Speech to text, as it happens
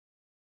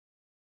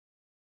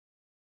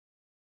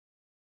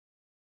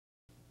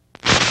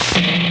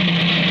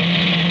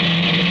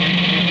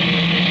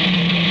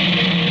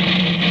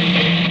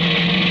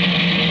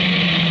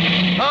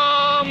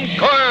Tom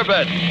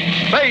Corbett,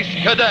 Space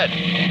Cadet.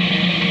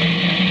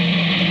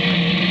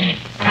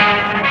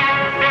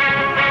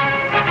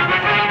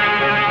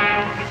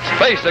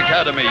 Space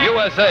Academy,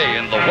 USA,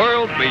 in the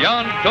world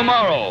beyond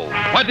tomorrow,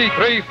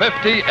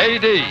 2350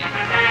 AD.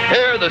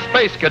 Here, the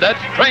Space Cadets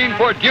train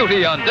for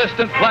duty on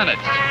distant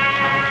planets.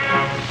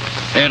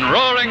 In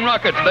roaring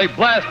rockets, they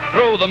blast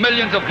through the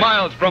millions of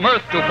miles from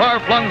Earth to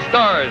far-flung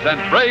stars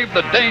and brave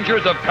the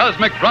dangers of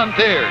cosmic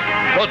frontiers,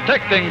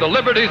 protecting the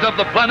liberties of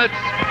the planets,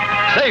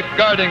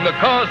 safeguarding the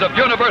cause of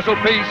universal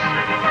peace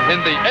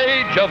in the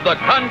age of the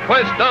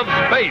conquest of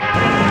space.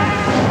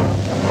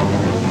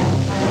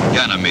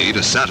 Ganymede,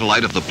 a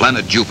satellite of the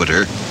planet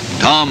Jupiter,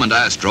 Tom and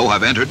Astro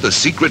have entered the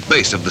secret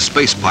base of the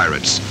space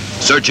pirates,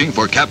 searching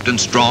for Captain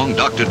Strong,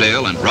 Dr.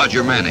 Dale, and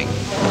Roger Manning.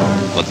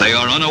 But they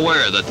are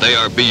unaware that they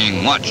are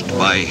being watched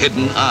by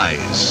hidden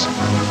eyes.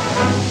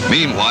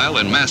 Meanwhile,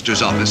 in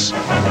Master's office,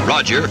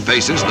 Roger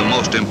faces the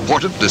most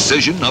important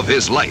decision of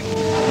his life.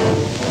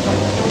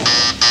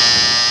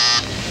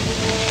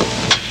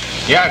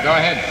 Yeah, go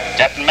ahead.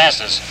 Captain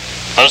Masters,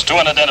 those two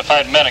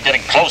unidentified men are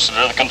getting closer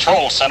to the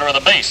control center of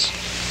the base.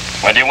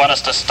 When do you want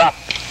us to stop?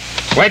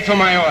 Wait for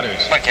my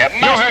orders. But Captain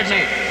You Masters... heard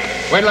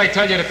me. Wait till I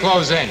tell you to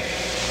close in.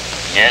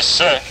 Yes,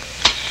 sir.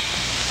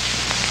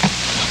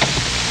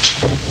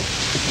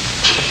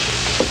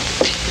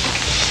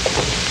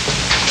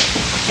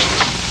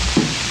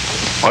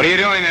 What are you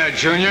doing there,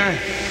 Junior?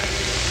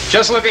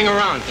 Just looking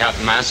around,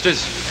 Captain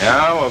Masters.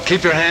 Yeah, well,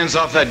 keep your hands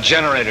off that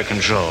generator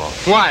control.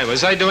 Why?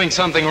 Was I doing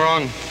something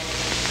wrong?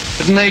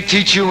 Didn't they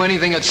teach you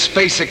anything at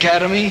Space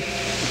Academy?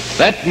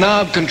 That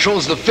knob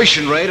controls the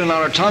fission rate in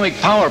our atomic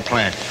power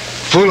plant.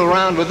 Fool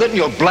around with it and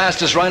you'll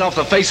blast us right off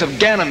the face of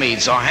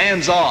Ganymede, so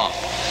hands off.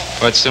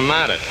 What's the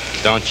matter?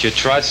 Don't you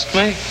trust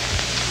me?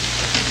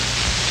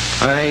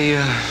 I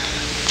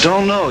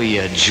don't know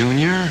yet,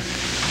 Junior.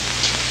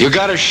 You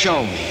gotta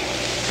show me.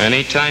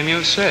 Anytime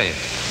you say.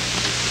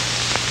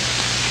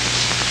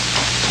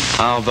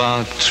 How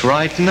about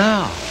right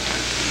now?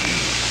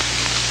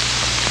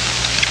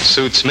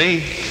 Suits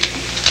me.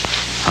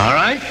 All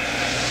right.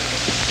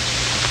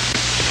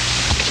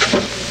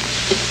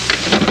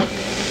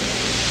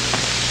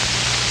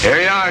 Here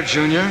you are,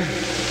 Junior.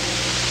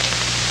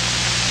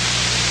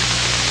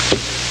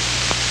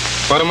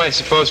 What am I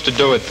supposed to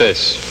do with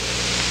this?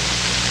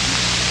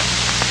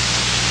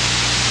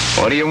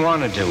 What do you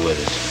want to do with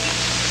it?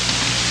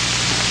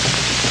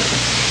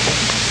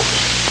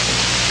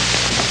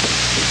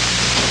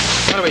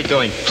 What are we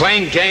doing?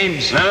 Playing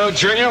games? No,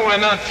 Junior, we're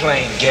not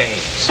playing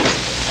games.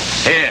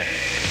 Here,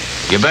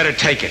 you better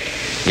take it.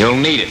 You'll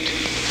need it.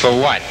 For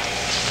what?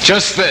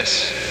 Just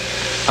this.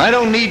 I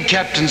don't need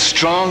Captain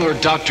Strong or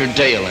Dr.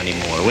 Dale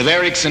anymore. With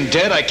Erickson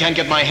dead, I can't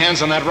get my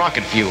hands on that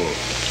rocket fuel.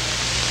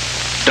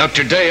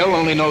 Dr. Dale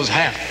only knows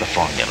half the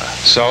formula.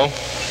 So?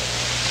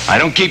 I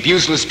don't keep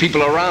useless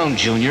people around,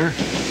 Junior.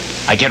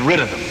 I get rid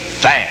of them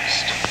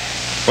fast.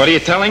 What are you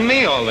telling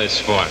me all this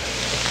for?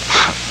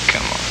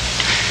 Come on.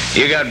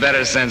 You got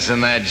better sense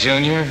than that,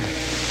 Junior.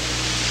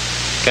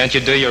 Can't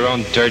you do your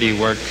own dirty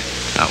work?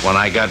 Not when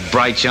I got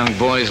bright young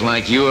boys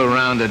like you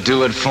around to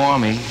do it for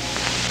me.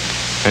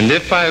 And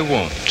if I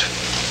won't?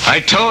 I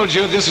told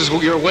you this is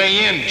your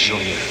way in,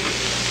 Junior.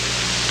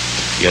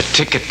 Your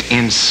ticket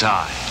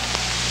inside.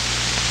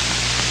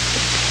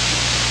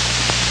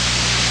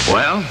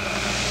 Well?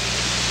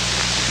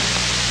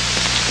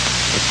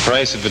 The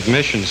price of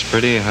admission's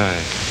pretty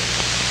high.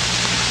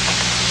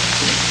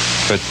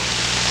 But,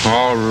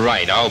 all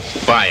right, I'll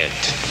buy it.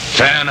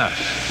 Fair enough.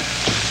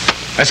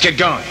 Let's get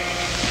going.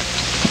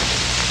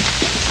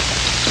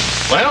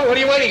 Well, what are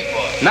you waiting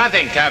for?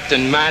 Nothing,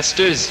 Captain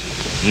Masters.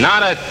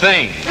 Not a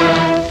thing.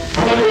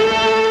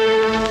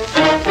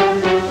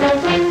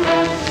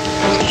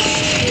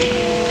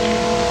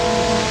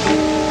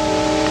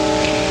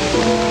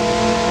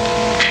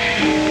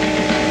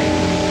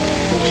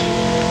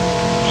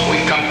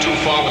 We've come too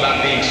far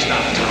without being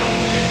stopped, Tom.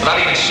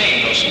 Without even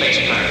seeing those space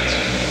pirates.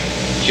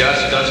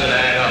 Just doesn't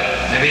add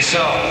up. Maybe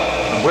so.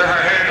 But we're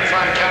here to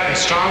find Captain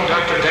Strong,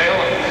 Dr.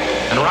 Dale,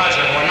 and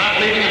Roger. We're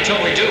not leaving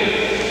until we do.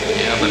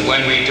 Yeah, but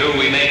when we do,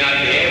 we may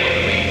not be able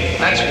to leave.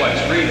 That's what's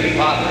really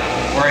bothering.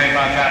 Worry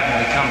about that when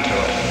we come to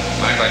it.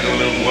 Mind if I do a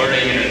little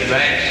worrying in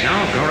advance? No,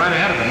 go right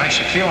ahead. If it makes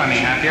you feel any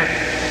happier.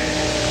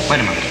 Wait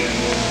a minute.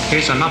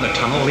 Here's another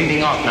tunnel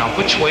leading off. Now,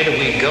 which way do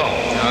we go?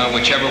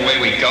 Whichever way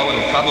we go,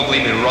 it'll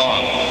probably be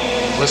wrong.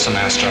 Listen,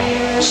 Astro.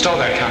 Stow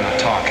that kind of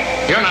talk.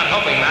 You're not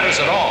helping matters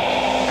at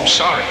all. I'm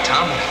sorry,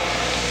 Tom.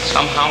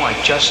 Somehow I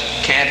just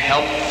can't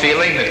help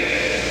feeling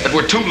that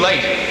we're too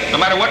late. No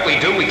matter what we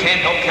do, we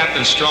can't help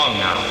Captain Strong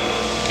now.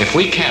 If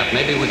we can't,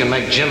 maybe we can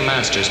make Jim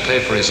Masters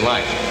pay for his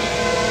life.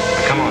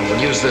 Now, come on, we'll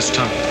use this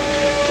tunnel.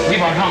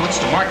 Leave our helmets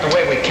to mark the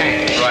way we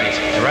came. Right.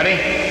 You ready?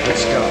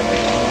 Let's go.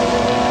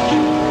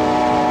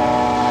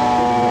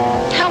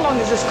 How long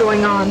is this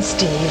going on,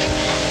 Steve?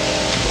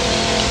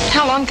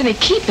 How long can he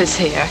keep us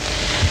here?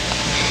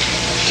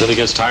 Till he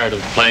gets tired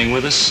of playing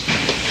with us.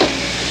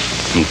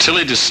 Until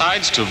he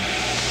decides to.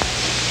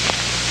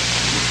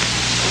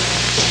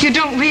 You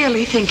don't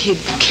really think he'd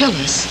kill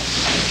us?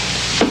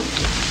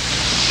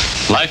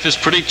 Life is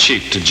pretty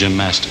cheap to Jim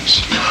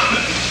Masters.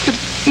 But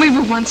we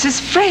were once his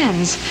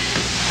friends.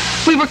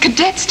 We were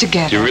cadets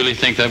together. You really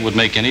think that would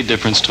make any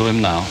difference to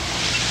him now?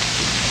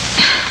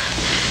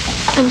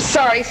 I'm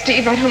sorry,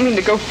 Steve. I don't mean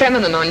to go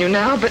feminine on you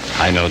now, but...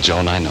 I know,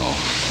 Joan, I know.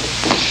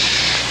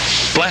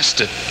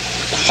 Blast it.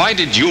 Why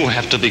did you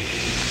have to be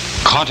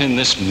caught in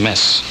this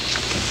mess?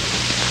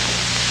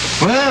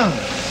 Well,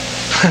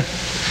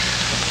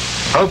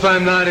 hope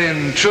I'm not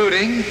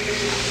intruding.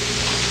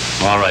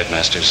 All right,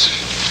 Masters.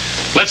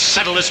 Let's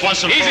settle this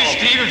once and for all. Easy,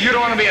 Steve, if you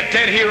don't want to be a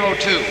dead hero,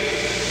 too.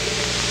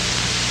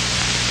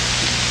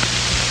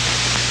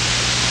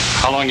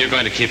 How long are you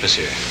going to keep us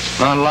here?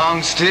 Not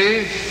long,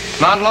 Steve.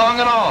 Not long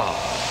at all.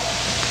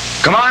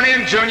 Come on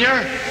in,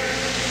 Junior.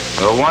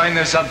 We'll wind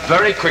this up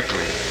very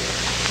quickly.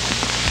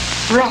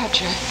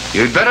 Roger.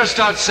 You'd better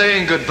start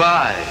saying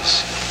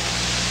goodbyes.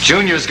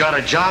 Junior's got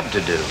a job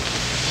to do.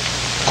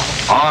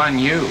 On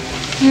you.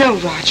 No,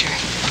 Roger.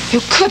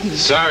 You couldn't.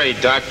 Sorry,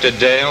 Dr.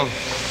 Dale.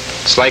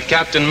 It's like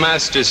Captain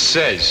Masters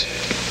says.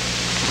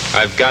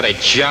 I've got a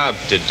job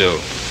to do.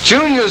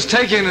 Junior's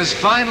taking his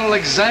final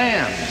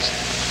exams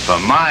for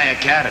my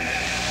academy.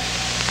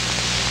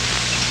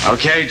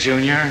 Okay,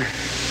 Junior.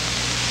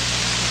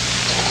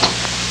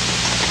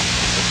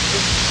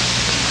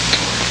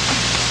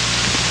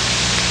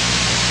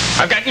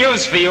 I've got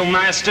news for you,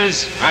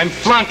 Masters. I'm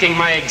flunking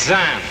my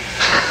exam.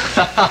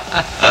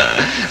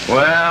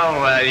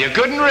 Well, you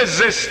couldn't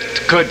resist,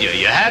 could you?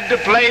 You had to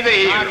play the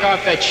hero. Knock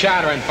off that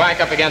chatter and back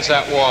up against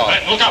that wall.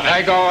 Hey, look out, man.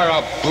 I go or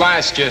I'll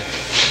blast you.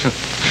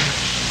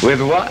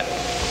 With what?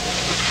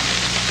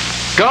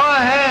 Go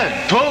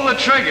ahead, pull the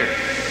trigger.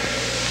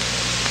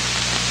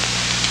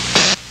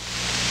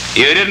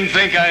 You didn't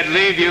think I'd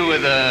leave you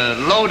with a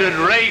loaded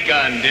ray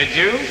gun, did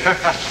you?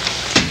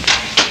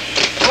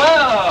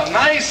 Well,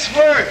 nice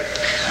work.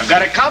 I've got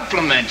to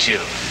compliment you.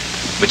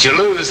 But you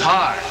lose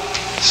hard.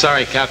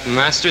 Sorry, Captain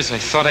Masters. I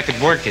thought I could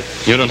work it.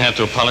 You don't have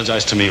to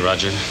apologize to me,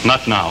 Roger.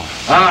 Not now.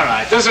 All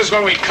right, this is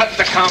where we cut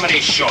the comedy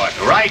short,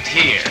 right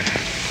here.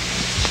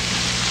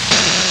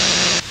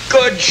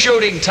 Good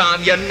shooting,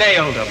 Tom. You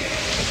nailed him.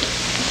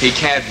 He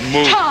can't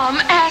move. Tom,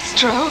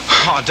 Astro.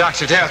 Oh,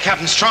 Dr. Dale,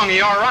 Captain Strong, are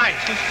you all right?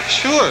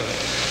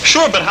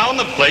 Sure, but how in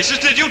the blazes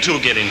did you two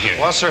get in here?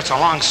 Well, sir, it's a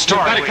long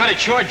story. Better cut it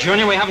short,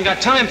 Junior. We haven't got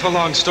time for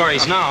long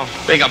stories now.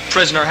 Being a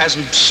prisoner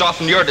hasn't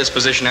softened your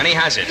disposition any,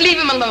 has it? Leave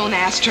him alone,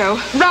 Astro.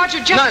 Roger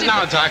just... Not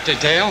now, Dr.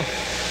 Dale.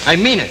 I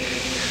mean it.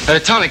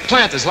 That atomic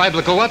plant is liable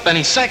to go up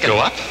any second. Go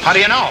up? How do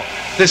you know?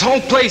 This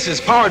whole place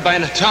is powered by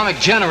an atomic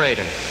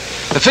generator.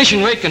 The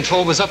fission rate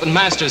control was up in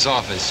Master's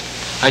office.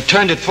 I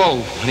turned it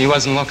full when he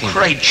wasn't looking.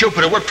 Great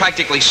Jupiter, we're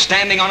practically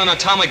standing on an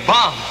atomic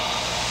bomb.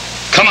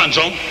 Come on,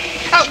 Joan.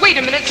 Wait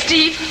a minute,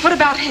 Steve. What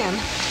about him?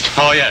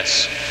 Oh,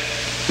 yes.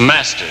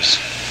 Masters.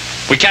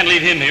 We can't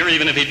leave him here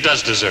even if he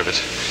does deserve it.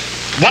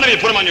 One of you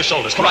put him on your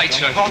shoulders. Come on. Right,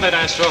 sir. Hold it,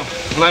 Astro.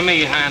 Let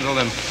me handle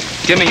him.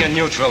 Give me a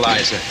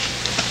neutralizer.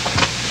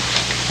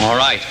 All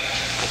right,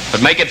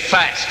 but make it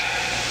fast.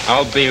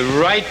 I'll be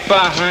right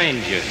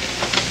behind you.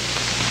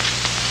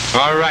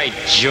 All right,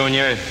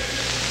 Junior.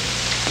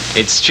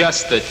 It's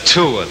just the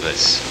two of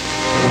us.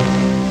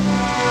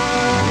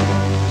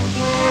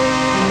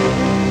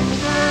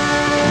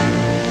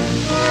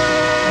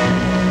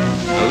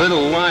 A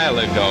little while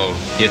ago,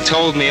 you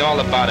told me all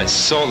about a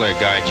solar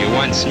guard you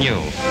once knew.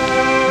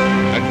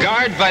 A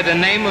guard by the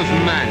name of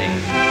Manning.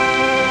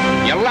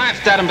 You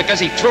laughed at him because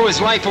he threw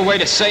his life away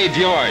to save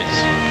yours.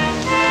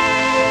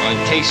 Well,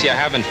 in case you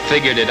haven't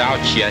figured it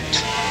out yet,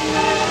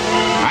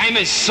 I'm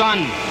his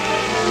son.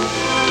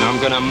 I'm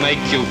gonna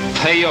make you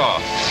pay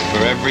off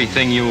for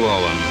everything you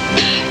owe him.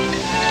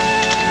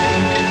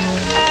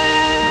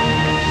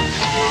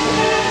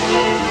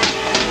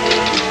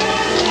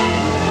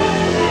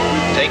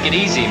 Take it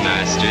easy,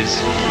 Masters.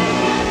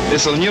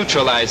 This'll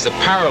neutralize the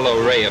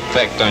parallel ray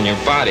effect on your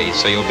body,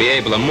 so you'll be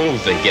able to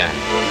move again.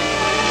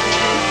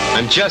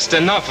 I'm just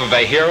enough of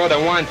a hero to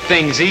want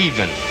things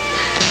even.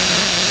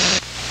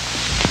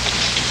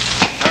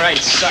 All right,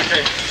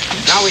 sucker.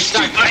 Now we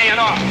start paying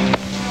off.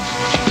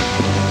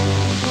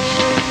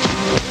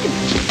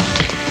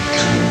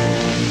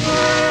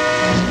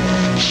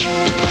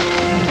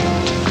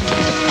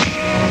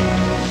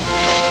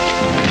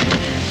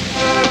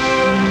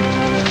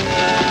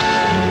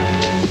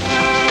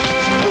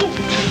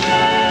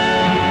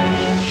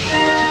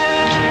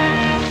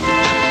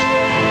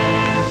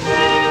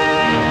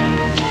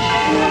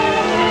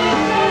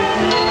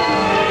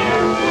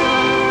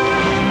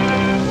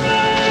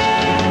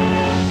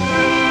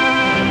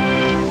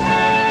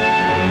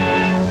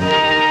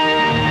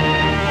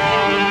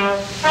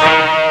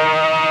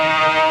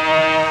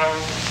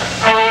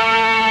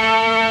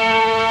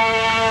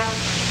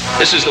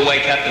 This is the way,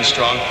 Captain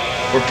Strong.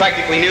 We're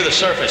practically near the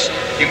surface.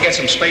 You can get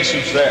some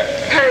spacesuits there.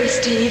 Hurry,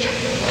 Steve.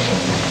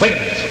 Wait a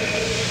minute.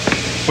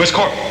 Where's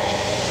Corbett?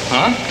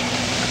 Huh?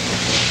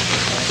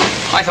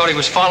 I thought he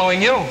was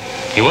following you.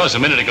 He was a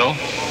minute ago.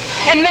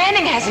 And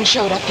Manning hasn't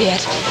showed up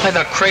yet. By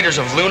the craters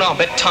of Luna, I'll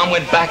bet Tom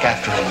went back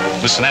after him.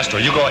 Listen, Astro,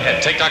 you go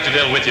ahead. Take Dr.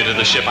 Dale with you to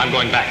the ship. I'm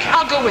going back.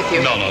 I'll go with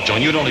you. No,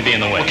 Joan, you'd only be in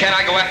the way. Well, can't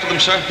I go after them,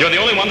 sir? You're the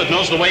only one that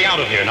knows the way out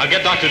of here. Now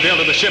get Dr. Dale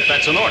to the ship.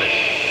 That's an order.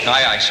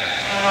 Aye, aye, sir.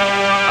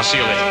 I'll see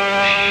you later.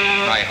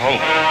 I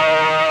hope.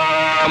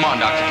 Come on,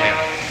 Dr. Dale.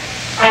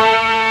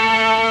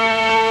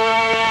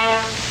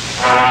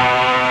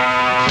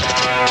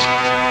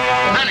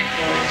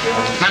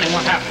 Manning,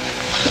 what happened?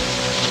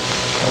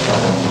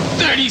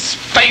 Dirty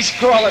space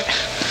crawler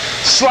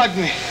slugged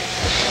me.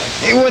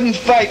 He wouldn't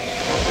fight.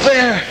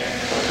 There.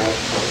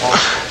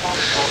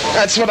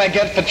 That's what I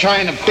get for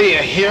trying to be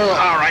a hero.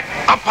 All right,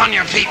 up on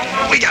your feet.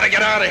 We gotta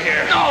get out of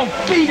here. No,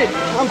 beat it.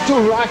 I'm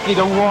too rocky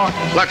to walk.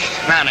 Look,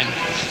 Manning,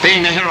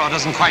 being a hero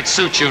doesn't quite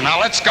suit you. Now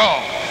let's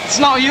go. It's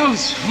no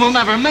use. We'll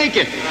never make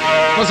it.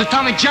 Those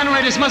atomic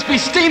generators must be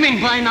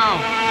steaming by now.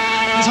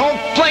 This whole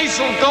place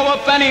will go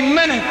up any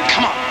minute.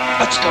 Come on,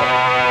 let's go.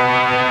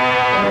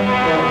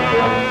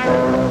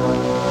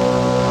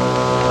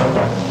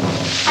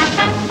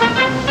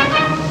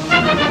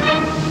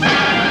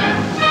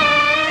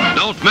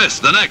 Don't miss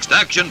the next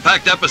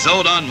action-packed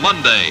episode on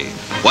Monday,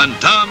 when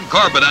Tom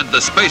Corbett and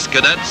the Space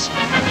Cadets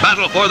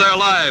battle for their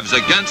lives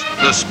against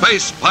the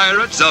Space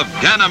Pirates of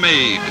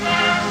Ganymede.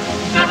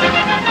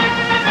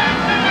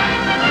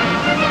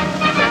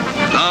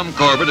 Tom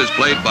Corbett is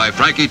played by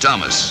Frankie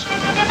Thomas.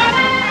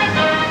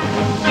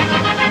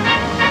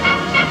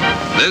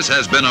 This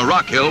has been a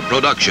Rock Hill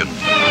production.